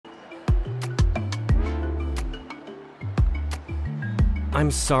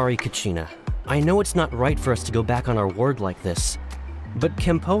I'm sorry, Kachina. I know it's not right for us to go back on our word like this, but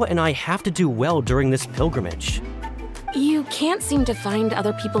Kempoa and I have to do well during this pilgrimage. You can't seem to find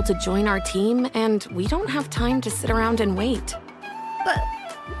other people to join our team, and we don't have time to sit around and wait.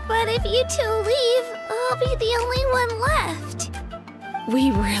 But if you two leave, I'll be the only one left.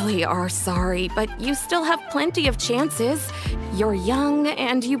 We really are sorry, but you still have plenty of chances. You're young,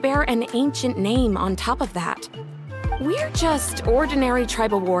 and you bear an ancient name on top of that. We're just ordinary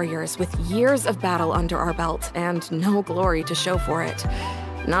tribal warriors with years of battle under our belt and no glory to show for it.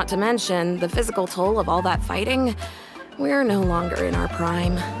 Not to mention the physical toll of all that fighting. We're no longer in our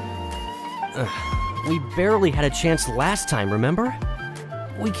prime. We barely had a chance last time, remember?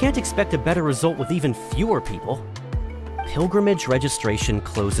 We can't expect a better result with even fewer people. Pilgrimage registration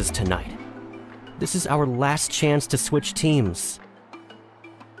closes tonight. This is our last chance to switch teams.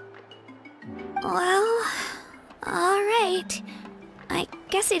 Well, alright. I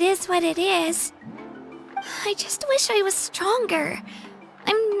guess it is what it is. I just wish I was stronger.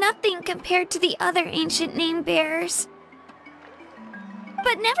 I'm nothing compared to the other ancient name bearers.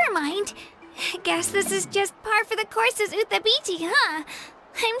 But never mind. Guess this is just par for the course as Uthabiti, huh?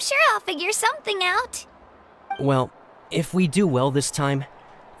 I'm sure I'll figure something out. Well, if we do well this time,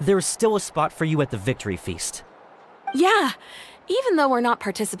 there's still a spot for you at the victory feast. Yeah, even though we're not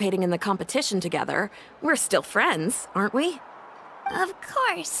participating in the competition together, we're still friends, aren't we? Of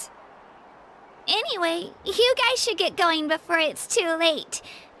course. Anyway, you guys should get going before it's too late.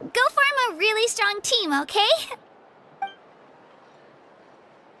 Go form a really strong team, okay?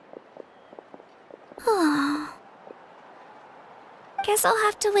 Guess I'll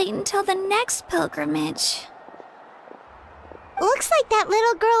have to wait until the next pilgrimage. Looks like that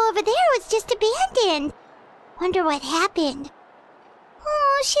little girl over there was just abandoned. Wonder what happened.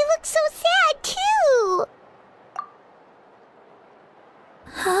 Oh, she looks so sad, too.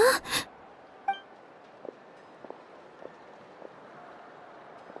 Huh?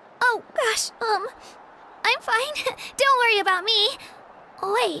 Oh, gosh, I'm fine. Don't worry about me.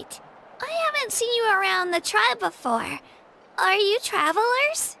 Wait, I haven't seen you around the tribe before. Are you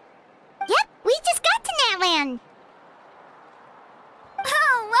travelers? Yep, we just got to Natlan.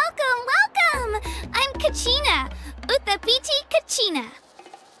 Oh, welcome! I'm Kachina, Uthabiti Kachina.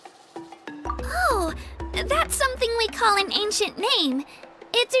 Oh, that's something we call an ancient name.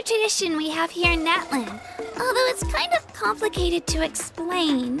 It's a tradition we have here in Natlan, although it's kind of complicated to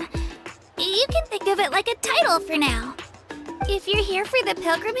explain. You can think of it like a title for now. If you're here for the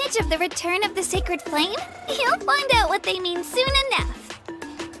pilgrimage of the return of the sacred flame, you'll find out what they mean soon enough.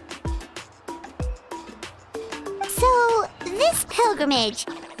 So, this pilgrimage,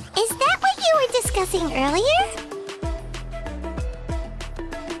 is that what you were discussing earlier?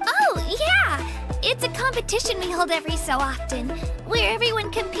 Oh, yeah! It's a competition we hold every so often, where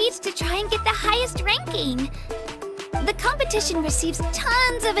everyone competes to try and get the highest ranking. The competition receives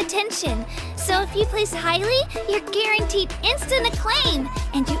tons of attention, so if you place highly, you're guaranteed instant acclaim,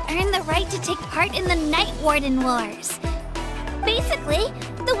 and you earn the right to take part in the Night Warden Wars. Basically,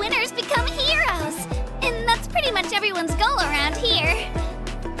 the winners become heroes, and that's pretty much everyone's goal around here.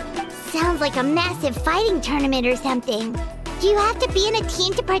 Sounds like a massive fighting tournament or something. Do you have to be in a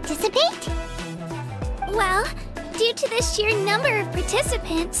team to participate? Well, due to the sheer number of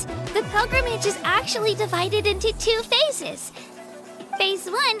participants, the pilgrimage is actually divided into two phases. Phase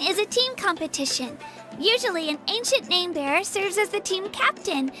 1 is a team competition. Usually an ancient name bearer serves as the team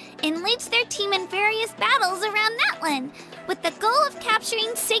captain and leads their team in various battles around Natlan, with the goal of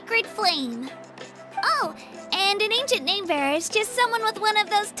capturing Sacred Flame. Oh, and an ancient name bearer is just someone with one of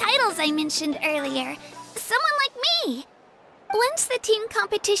those titles I mentioned earlier. Someone like me. Once the team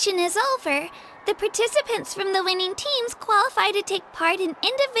competition is over, the participants from the winning teams qualify to take part in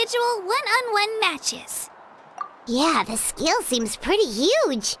individual one-on-one matches. Yeah, the skill seems pretty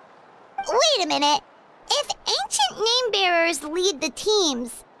huge. Wait a minute. If ancient name bearers lead the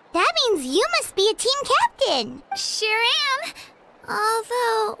teams, that means you must be a team captain. Sure am.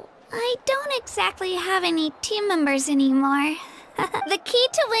 Although, I don't exactly have any team members anymore. The key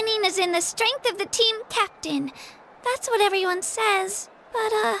to winning is in the strength of the team captain. That's what everyone says.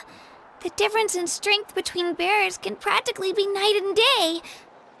 But, the difference in strength between bearers can practically be night and day.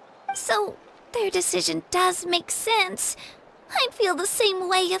 So, their decision does make sense. I'd feel the same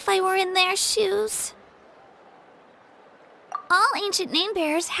way if I were in their shoes. All ancient name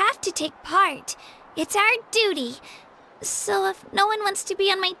bearers have to take part. It's our duty. So if no one wants to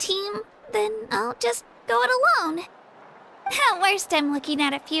be on my team, then I'll just go it alone. At worst, I'm looking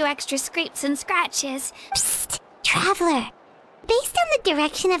at a few extra scrapes and scratches. Psst, Traveler. Based on the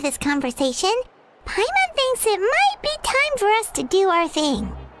direction of this conversation, Paimon thinks it might be time for us to do our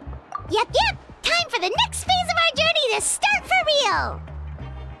thing. Yep. Time for the next phase of our journey to start for real.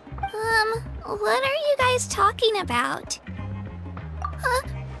 What are you guys talking about?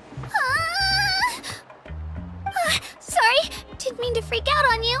 Sorry, didn't mean to freak out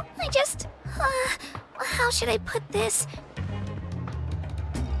on you. I just, how should I put this?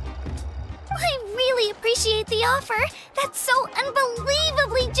 I really appreciate the offer. That's so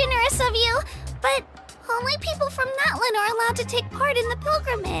unbelievably generous of you. But only people from Natlan are allowed to take part in the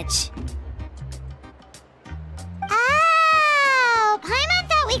pilgrimage. Oh, Paimon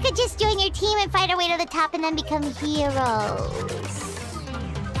thought we could just join your team and fight our way to the top and then become heroes.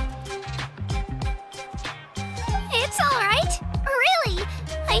 It's alright. Really.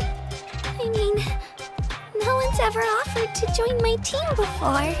 I mean, no one's ever offered to join my team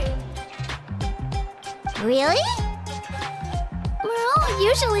before. Really? We're all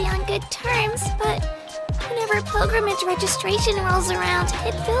usually on good terms, but whenever pilgrimage registration rolls around,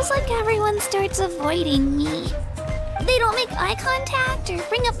 it feels like everyone starts avoiding me. They don't make eye contact or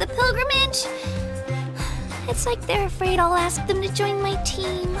bring up the pilgrimage. It's like they're afraid I'll ask them to join my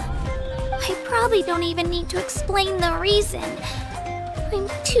team. I probably don't even need to explain the reason. I'm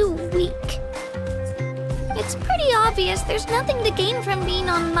too weak. It's pretty obvious there's nothing to gain from being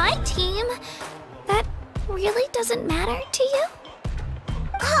on my team. That really doesn't matter to you?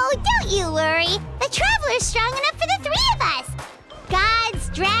 Oh, don't you worry. The Traveler's strong enough for the three of us. Gods,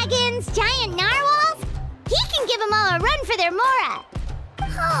 dragons, giant narwhals. He can give them all a run for their Mora.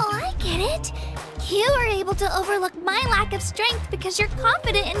 Oh, I get it. You were able to overlook my lack of strength because you're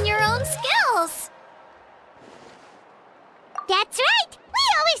confident in your own skills. That's right. We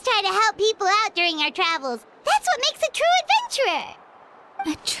always try to help people out during our travels. That's what makes a true adventurer.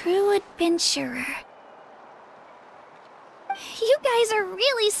 A true adventurer. You guys are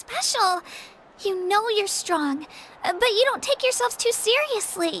really special. You know you're strong, but you don't take yourselves too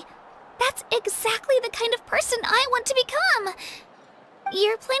seriously. That's exactly the kind of person I want to become.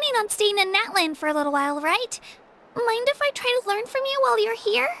 You're planning on staying in Natlan for a little while, right? Mind if I try to learn from you while you're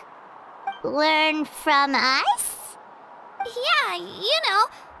here? Learn from us? Yeah, you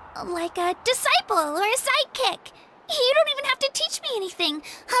know, like a disciple or a sidekick. You don't even have to teach me anything.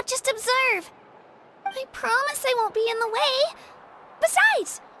 I'll just observe. I promise I won't be in the way.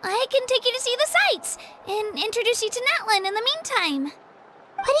 Besides, I can take you to see the sights and introduce you to Natlan in the meantime.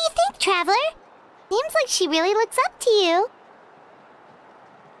 What do you think, Traveler? Seems like she really looks up to you.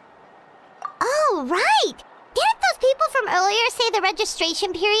 Oh, right! Didn't those people from earlier say the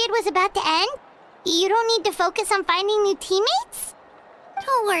registration period was about to end? You don't need to focus on finding new teammates?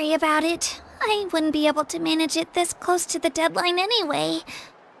 Don't worry about it. I wouldn't be able to manage it this close to the deadline anyway.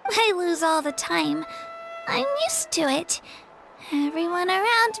 I lose all the time. I'm used to it. Everyone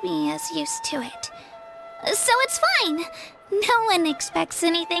around me is used to it. So it's fine. No one expects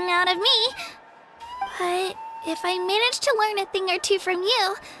anything out of me. But if I manage to learn a thing or two from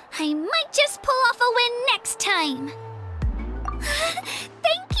you, I might just pull off a win next time.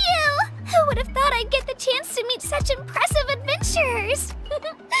 Thank you! Who would have thought I'd get the chance to meet such impressive adventurers?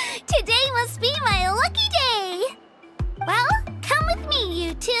 Today must be my lucky day. Well, come with me,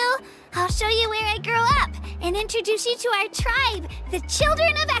 you two. I'll show you where I grew up and introduce you to our tribe, the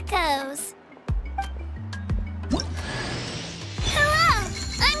Children of Echoes. Hello,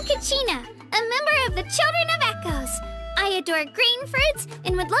 I'm Kachina, a member of the Children of Echoes. I adore green fruits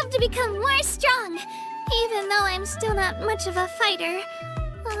and would love to become more strong, even though I'm still not much of a fighter.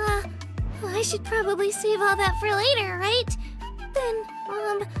 I should probably save all that for later, right? Then,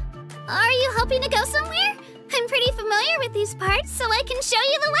 are you hoping to go somewhere? I'm pretty familiar with these parts, so I can show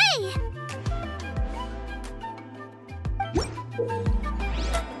you the way.